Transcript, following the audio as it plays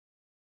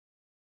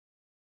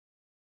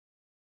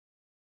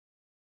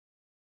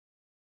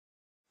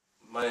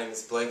My name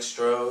is Blake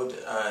Strode.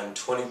 I'm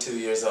 22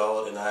 years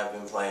old and I've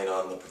been playing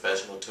on the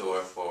professional tour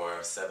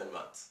for 7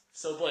 months.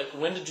 So Blake,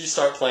 when did you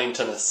start playing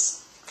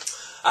tennis?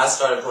 I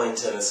started playing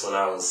tennis when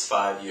I was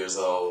 5 years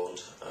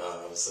old.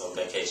 I was on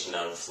vacation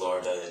down in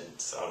Florida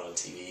and saw it on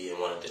TV and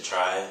wanted to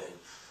try it and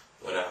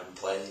went out and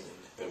played and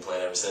been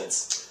playing ever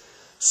since.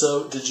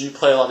 So did you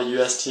play a lot of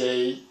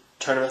USTA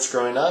tournaments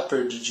growing up,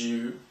 or did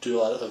you do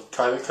a lot of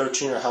private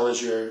coaching, or how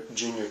was your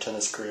junior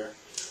tennis career?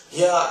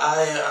 Yeah,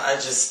 I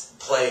just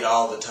played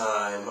all the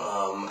time.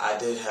 I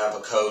did have a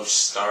coach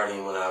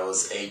starting when I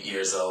was 8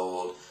 years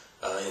old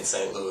in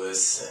St.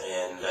 Louis,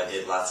 and I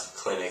did lots of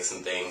clinics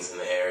and things in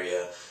the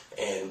area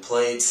and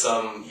played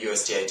some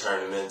USTA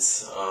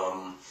tournaments.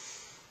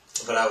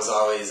 But I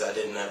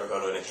didn't ever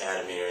go to an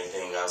academy or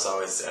anything. I was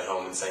always at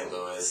home in St.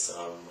 Louis,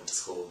 went to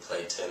school,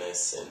 played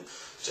tennis, and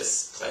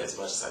just played as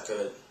much as I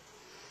could.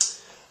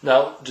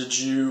 Now, did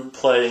you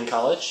play in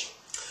college?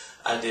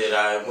 I did.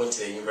 I went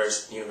to the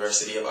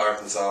University of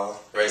Arkansas,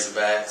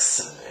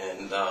 Razorbacks,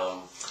 and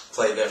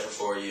played there for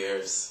 4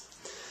 years.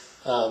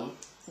 While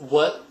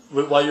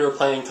you were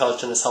playing college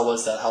tennis, how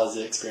was that? How was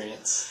the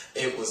experience?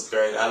 It was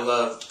great. I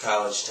loved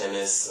college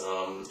tennis.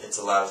 It's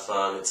a lot of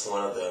fun. It's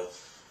one of the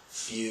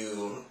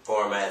few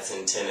formats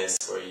in tennis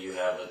where you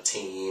have a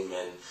team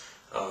and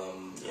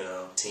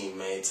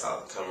teammates.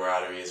 All the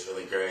camaraderie is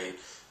really great.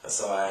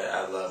 So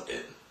I loved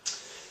it.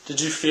 Did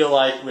you feel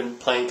like when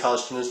playing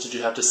college tennis, did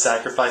you have to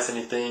sacrifice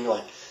anything,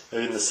 like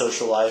maybe in the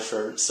social life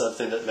or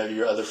something that maybe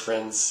your other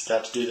friends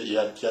got to do that you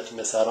had to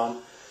miss out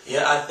on?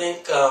 Yeah, I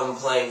think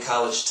playing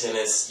college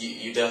tennis,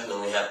 you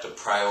definitely have to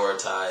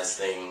prioritize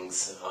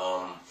things.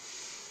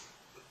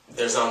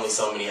 There's only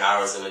so many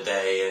hours in a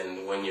day,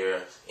 and when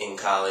you're in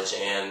college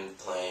and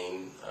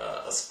playing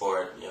a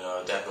sport,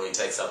 it definitely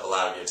takes up a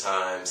lot of your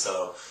time.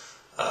 So,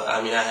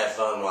 I had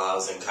fun while I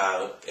was in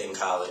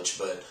college,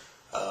 but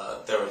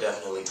there were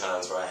definitely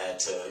times where I had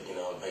to,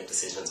 make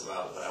decisions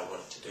about what I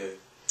wanted to do.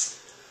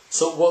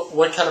 So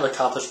what kind of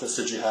accomplishments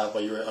did you have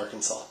while you were at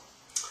Arkansas?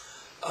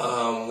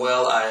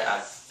 Well,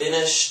 I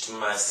finished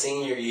my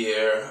senior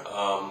year.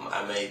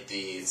 I made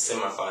the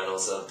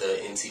semifinals of the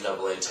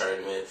NCAA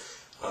tournament.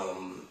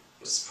 It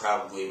was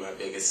probably my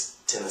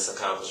biggest tennis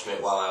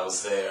accomplishment while I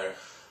was there.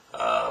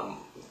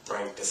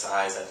 Ranked as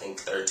high as I think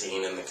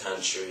 13 in the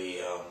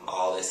country,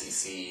 all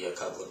SEC a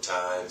couple of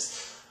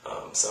times.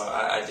 So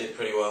I did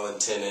pretty well in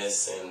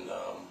tennis, and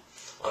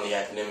on the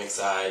academic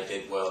side,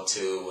 did well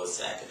too.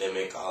 Was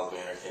academic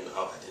All-American.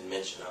 Oh, I didn't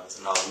mention I was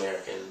an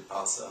All-American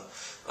also.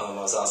 I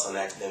was also an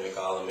academic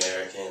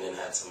All-American and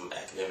had some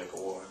academic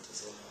awards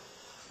as well.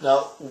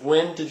 Now,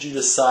 when did you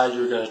decide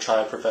you were going to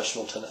try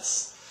professional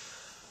tennis?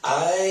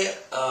 I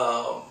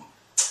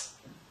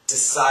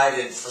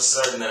decided for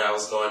certain that I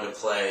was going to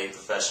play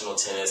professional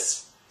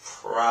tennis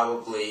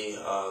probably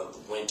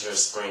winter,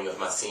 spring of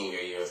my senior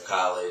year of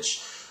college.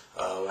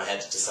 I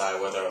had to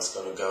decide whether I was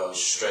going to go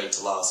straight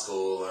to law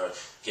school or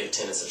give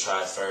tennis a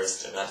try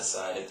first, and I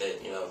decided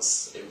that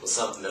it was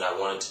something that I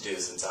wanted to do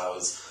since I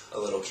was a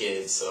little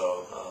kid.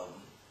 So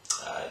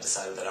I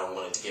decided that I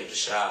wanted to give it a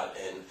shot,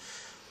 and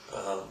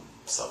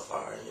so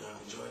far,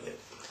 I've enjoyed it.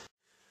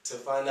 To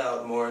find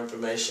out more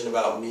information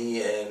about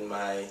me and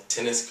my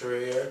tennis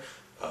career,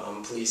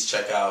 please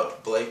check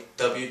out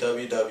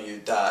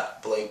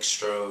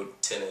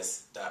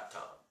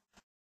www.blakestrodetennis.com.